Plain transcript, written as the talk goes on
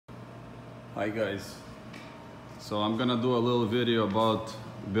Hi guys, so I'm gonna do a little video about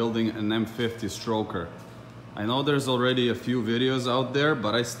building an M50 stroker. I know there's already a few videos out there,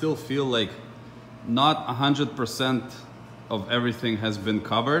 but I still feel like not 100% of everything has been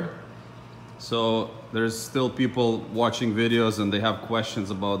covered. So there's still people watching videos and they have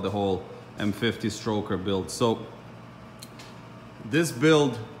questions about the whole M50 stroker build. So this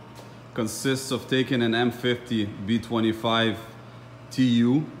build consists of taking an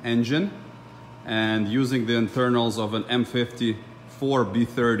M50B25tu engine and using the internals of an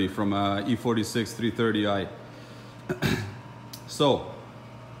M54B30 from a E46 330i. So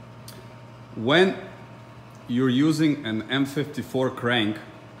when you're using an M54 crank,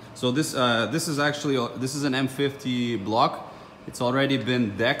 so this is an M50 block. It's already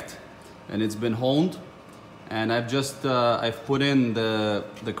been decked and it's been honed, and I've put in the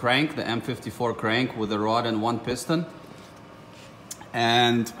crank, the M54 crank with a rod and one piston.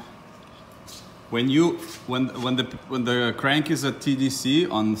 And when the crank is at TDC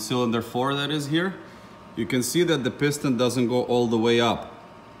on cylinder 4 that is here, you can see that the piston doesn't go all the way up.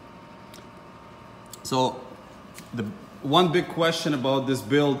 So the one big question about this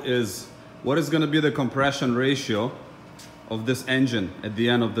build is what is going to be the compression ratio of this engine at the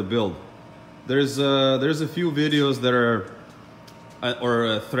end of the build. There's a few videos that are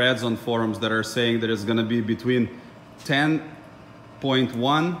threads on forums that are saying that it's going to be between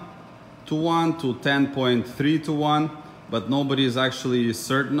 10.1 to 1 to 10.3 to 1, but nobody is actually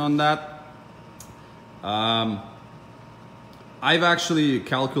certain on that. I've actually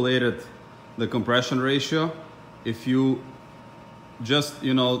calculated the compression ratio. If you just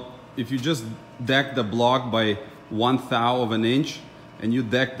deck the block by 1/1000 of an inch and you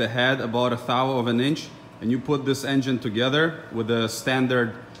deck the head about 1/1000 of an inch and you put this engine together with a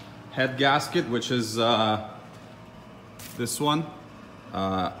standard head gasket, which is this one,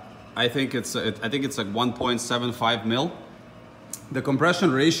 I think it's like 1.75 mil. The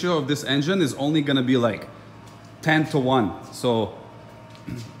compression ratio of this engine is only going to be like 10 to 1. So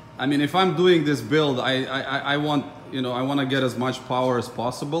I mean, if I'm doing this build, I want to get as much power as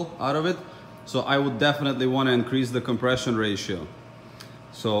possible out of it. So I would definitely want to increase the compression ratio.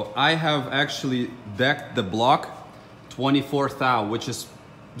 So I have actually decked the block 24 thou, which is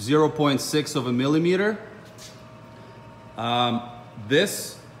 0.6 of a millimeter.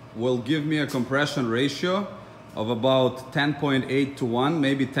 This will give me a compression ratio of about 10.8 to 1,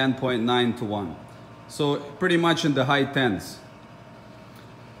 maybe 10.9 to 1. So pretty much in the high 10s.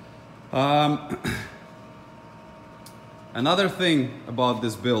 Another thing about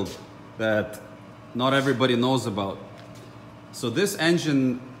this build that not everybody knows about. So this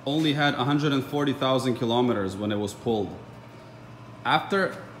engine only had 140,000 kilometers when it was pulled.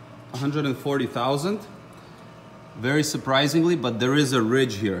 After 140,000, very surprisingly, but there is a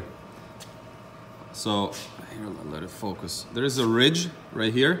ridge here. So here, let it focus. There is a ridge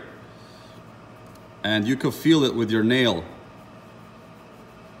right here, and you can feel it with your nail.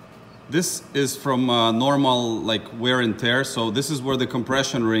 This is from normal like wear and tear, so this is where the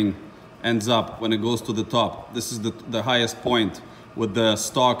compression ring ends up when it goes to the top. This is the highest point with the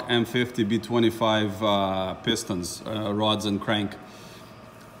stock M50B25 pistons, rods and crank.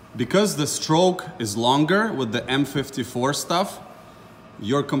 Because the stroke is longer with the M54 stuff,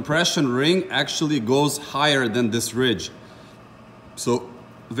 your compression ring actually goes higher than this ridge. So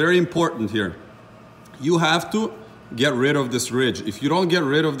very important here. You have to get rid of this ridge. If you don't get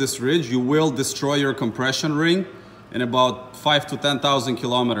rid of this ridge, you will destroy your compression ring in about 5 to 10,000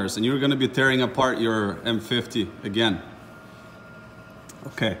 kilometers, and you're going to be tearing apart your M50 again.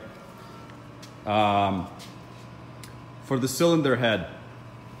 Okay. For the cylinder head,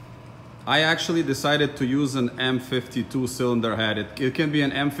 I actually decided to use an M52 cylinder head. It can be an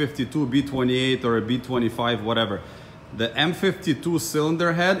M52B28 or a B25, whatever. The M52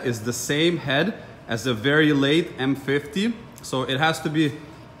 cylinder head is the same head as a very late M50. So it has to be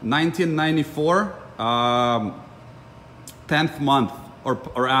 1994, 10th month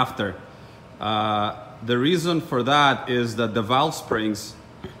or after. The reason for that is that the valve springs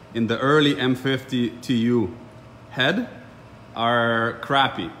in the early M50tu head are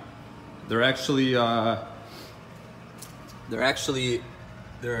crappy. They're actually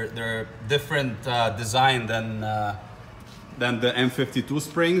different design than the M52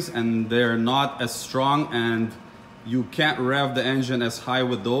 springs, and they're not as strong, and you can't rev the engine as high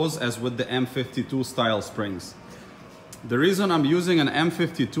with those as with the M52 style springs. The reason I'm using an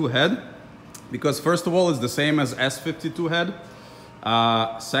M52 head, because first of all it's the same as S52 head.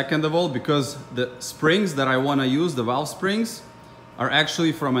 Second of all, because the springs that I want to use, the valve springs, are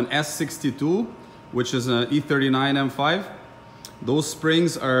actually from an S62, which is an E39 M5. those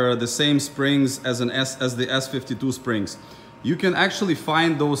springs are the same springs as the S52 springs. You can actually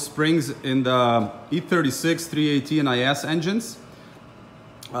find those springs in the E36 318 IS engines.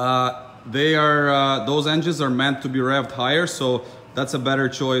 Those engines are meant to be revved higher, so that's a better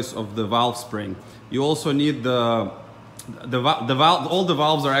choice of the valve spring. You also need all the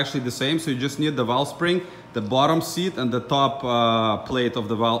valves are actually the same, so you just need the valve spring, the bottom seat, and the top plate of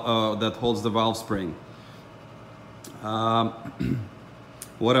the valve that holds the valve spring.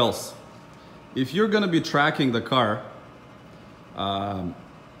 What else? If you're gonna be tracking the car,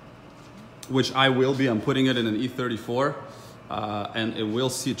 which I will be, I'm putting it in an E34, and it will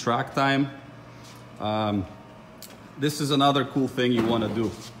see track time. This is another cool thing you wanna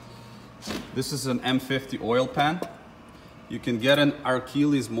do. This is an M50 oil pan. You can get an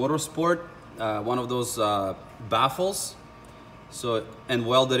Achilles Motorsport, one of those baffles, and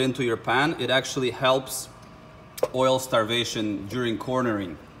weld it into your pan. It actually helps oil starvation during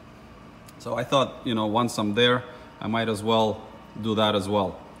cornering. So I thought, you know, once I'm there, I might as well do that as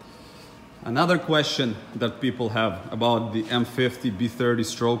well. Another question that people have about the M50B30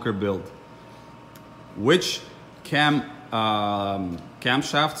 stroker build: which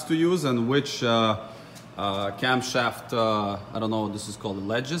camshafts to use and which camshaft, I don't know what this is called,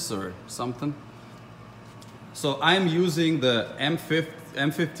 ledges or something. So I'm using the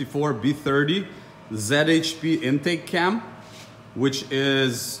M54B30 ZHP Intake cam, which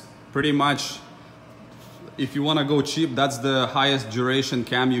is pretty much, if you want to go cheap, that's the highest duration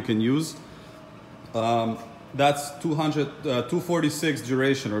cam you can use. That's 246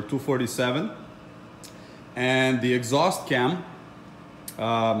 duration or 247. And the exhaust cam,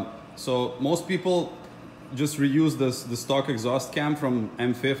 so most people just reuse the stock exhaust cam from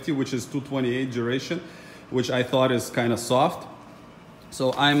M50, which is 228 duration, which I thought is kind of soft.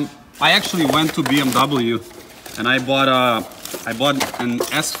 So I actually went to BMW and I bought an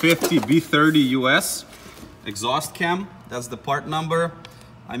S50B30US exhaust cam. That's the part number.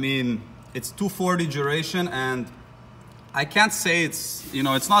 I mean, it's 240 duration, and I can't say it's, you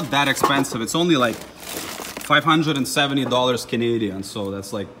know, it's not that expensive. It's only like $570 Canadian, so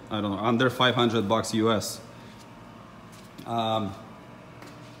that's like, I don't know, under 500 bucks US. The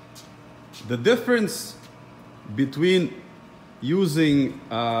difference between using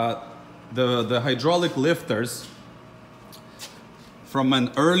the hydraulic lifters from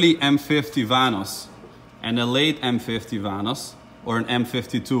an early M50 Vanos and a late M50 Vanos or an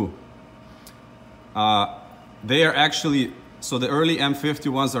M52, they are actually, so the early M50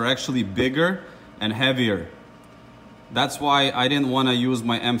 ones are actually bigger and heavier. That's why I didn't want to use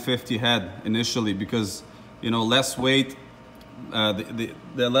my M50 head initially, because, you know, less weight, the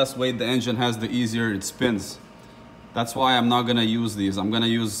less weight the engine has, the easier it spins. That's why I'm not going to use these. I'm going to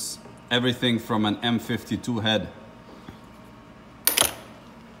use everything from an M52 head.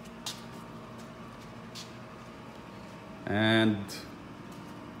 And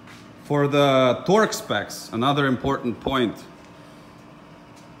for the torque specs, another important point.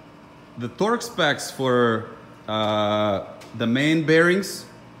 The torque specs for the main bearings,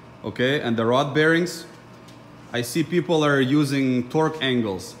 okay, and the rod bearings, I see people are using torque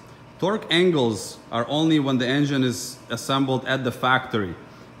angles. Torque angles are only when the engine is assembled at the factory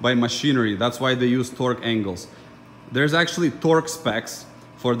by machinery. That's why they use torque angles. There's actually torque specs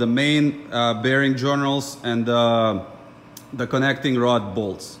for the main bearing journals and the connecting rod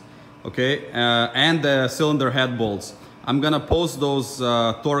bolts, okay, and the cylinder head bolts. I'm gonna post those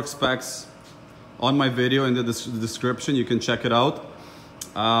torque specs on my video in the description. You can check it out.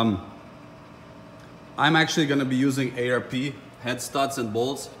 I'm actually gonna be using ARP head studs and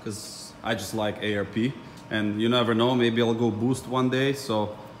bolts because I just like ARP, and you never know, maybe I'll go boost one day,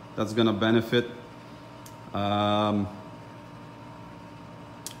 so that's gonna benefit. I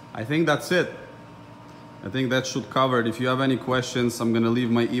think that's it. I think that should cover it. If you have any questions, I'm gonna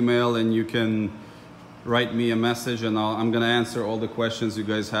leave my email and you can write me a message, and I'm gonna answer all the questions you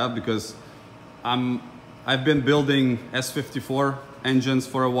guys have, because I've been building S54 engines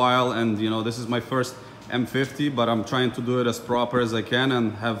for a while, and you know, this is my first M50, but I'm trying to do it as proper as I can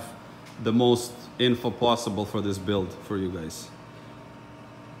and have the most info possible for this build for you guys.